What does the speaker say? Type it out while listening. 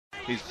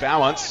his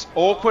balance.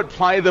 Awkward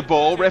play the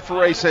ball.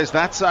 Referee says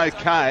that's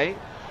okay.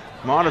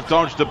 Might have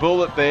dodged a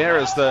bullet there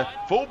as the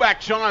fullback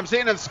chimes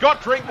in, and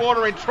Scott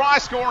Drinkwater in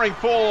try-scoring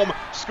form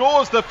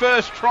scores the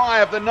first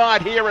try of the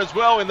night here as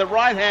well in the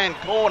right-hand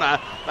corner.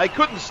 They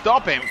couldn't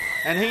stop him,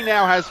 and he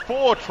now has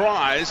 4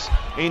 tries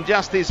in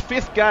just his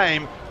 5th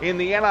game in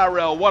the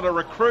NRL. What a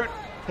recruit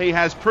he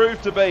has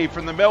proved to be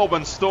from the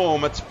Melbourne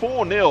Storm. It's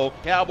 4-0,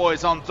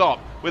 Cowboys on top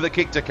with a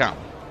kick to come.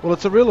 Well,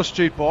 it's a real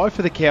astute buy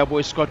for the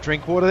Cowboys, Scott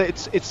Drinkwater.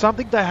 It's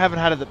something they haven't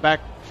had at the back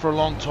for a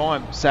long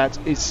time,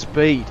 Sats, is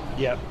speed.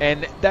 Yep.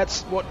 And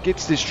that's what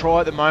gets this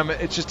try at the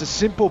moment. It's just a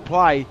simple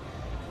play,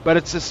 but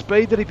it's the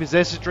speed that he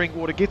possesses.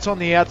 Drinkwater gets on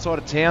the outside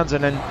of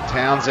Townsend.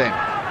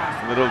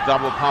 Little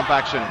double pump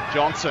action.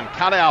 Johnson,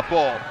 cut out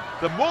ball.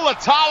 The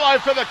Mulatalo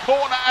for the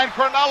corner, and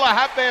Cronulla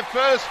have their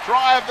first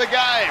try of the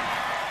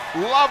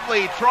game.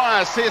 Lovely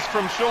try assist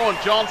from Sean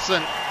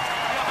Johnson,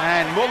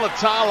 and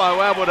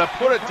Mulatalo able to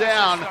put it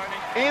down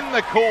in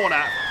the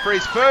corner for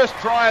his first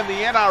try in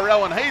the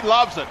NRL, and he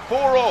loves it.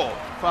 4-all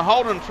for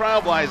Holden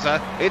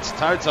Trailblazer. It's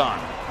toe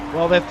time.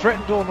 Well, they've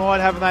threatened all night,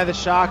 haven't they, the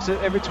Sharks?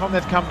 Every time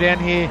they've come down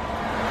here,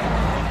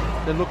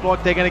 they look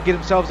like they're going to get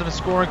themselves in a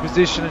scoring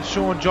position, and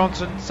Sean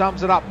Johnson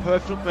sums it up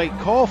perfectly.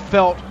 Kyle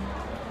Felt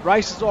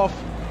races off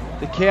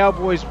the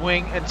Cowboys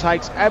wing and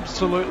takes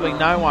absolutely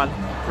no one.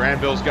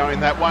 Granville's going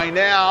that way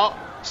now.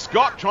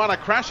 Scott trying to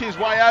crash his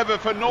way over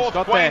for North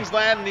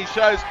Queensland, and he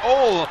shows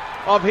all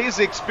of his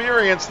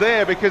experience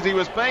there because he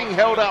was being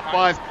held up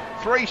by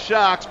 3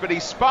 Sharks, but he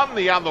spun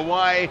the other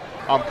way.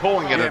 I'm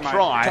calling it a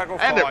try,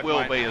 and it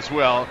will be as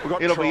well.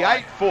 It'll be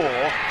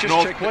 8-4,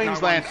 North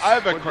Queensland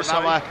over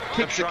Cronulla.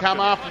 Kick to come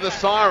after the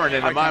siren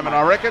in a moment,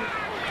 I reckon.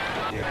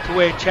 To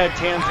where Chad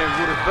Townsend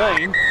would have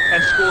been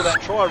and score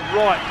that try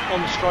right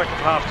on the stroke of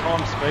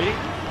half-time,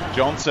 Speedy.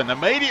 Johnson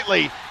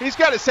immediately, he's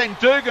going to send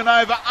Dugan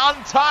over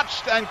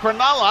untouched, and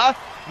Cronulla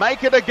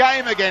make it a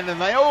game again,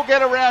 and they all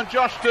get around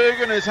Josh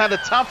Dugan, who's had a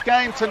tough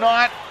game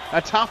tonight,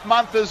 a tough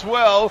month as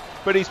well,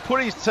 but he's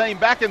put his team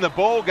back in the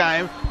ball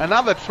game.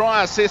 Another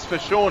try assist for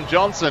Sean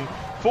Johnson.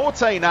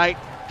 14-8,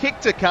 kick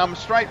to come,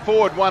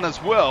 straightforward one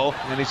as well,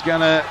 and he's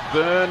going to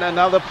burn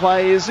another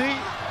play, is he?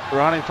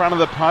 Right in front of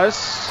the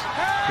posts.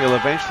 He'll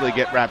eventually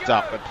get wrapped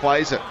up, but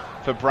plays it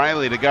for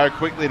Brayley to go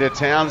quickly to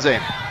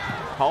Townsend.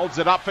 Holds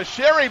it up for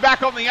Sherry,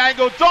 back on the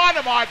angle,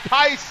 dynamite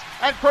pace,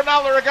 and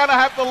Cronulla are going to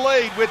have the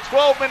lead with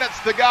 12 minutes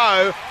to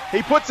go.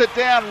 He puts it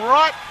down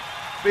right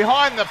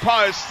behind the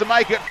post to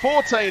make it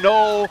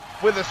 14-all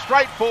with a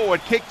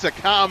straightforward kick to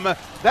come.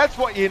 That's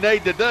what you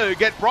need to do,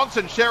 get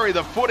Bronson Sherry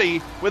the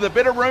footy with a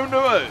bit of room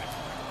to move.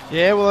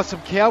 Yeah, well, there's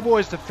some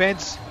Cowboys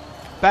defence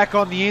back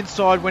on the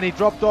inside. When he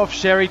dropped off,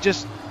 Sherry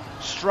just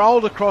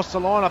strolled across the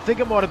line. I think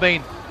it might have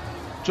been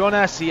John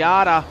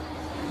Asiata.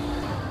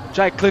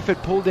 Jake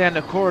Clifford pulled down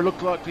the core. It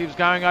looked like he was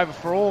going over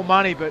for all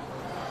money, but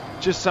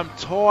just some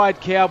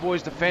tired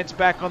Cowboys defence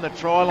back on the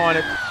try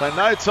line. So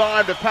no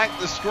time to pack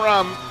the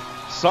scrum.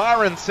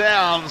 Siren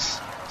sounds.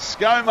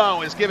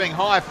 ScoMo is giving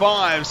high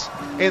fives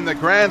in the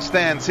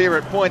grandstands here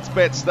at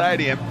PointsBet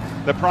Stadium.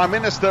 The Prime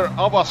Minister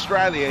of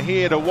Australia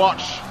here to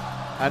watch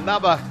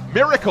another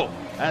miracle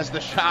as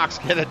the Sharks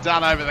get it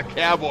done over the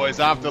Cowboys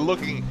after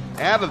looking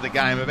out of the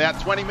game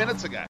about 20 minutes ago.